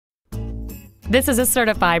This is a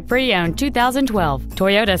certified pre-owned 2012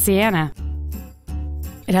 Toyota Sienna.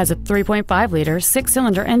 It has a 3.5-liter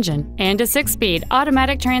six-cylinder engine and a six-speed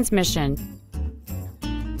automatic transmission.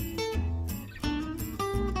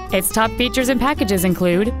 Its top features and packages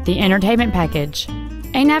include the entertainment package,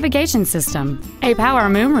 a navigation system, a power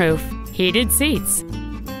moonroof, heated seats,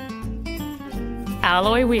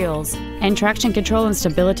 alloy wheels, and traction control and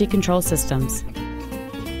stability control systems.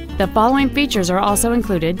 The following features are also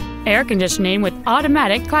included: air conditioning with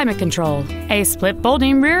automatic climate control, a split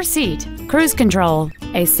folding rear seat, cruise control,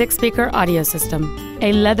 a 6-speaker audio system,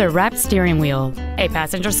 a leather-wrapped steering wheel, a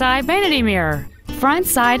passenger side vanity mirror, front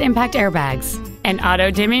side impact airbags, an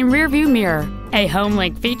auto-dimming rear-view mirror, a home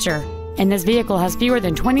link feature, and this vehicle has fewer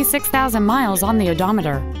than 26,000 miles on the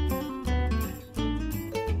odometer.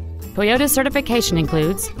 Toyota's certification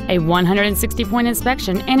includes a 160-point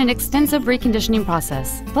inspection and an extensive reconditioning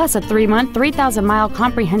process, plus a 3-month, 3,000-mile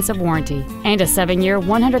comprehensive warranty and a 7-year,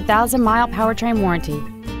 100,000-mile powertrain warranty.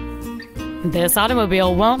 This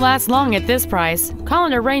automobile won't last long at this price. Call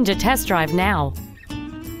and arrange a test drive now.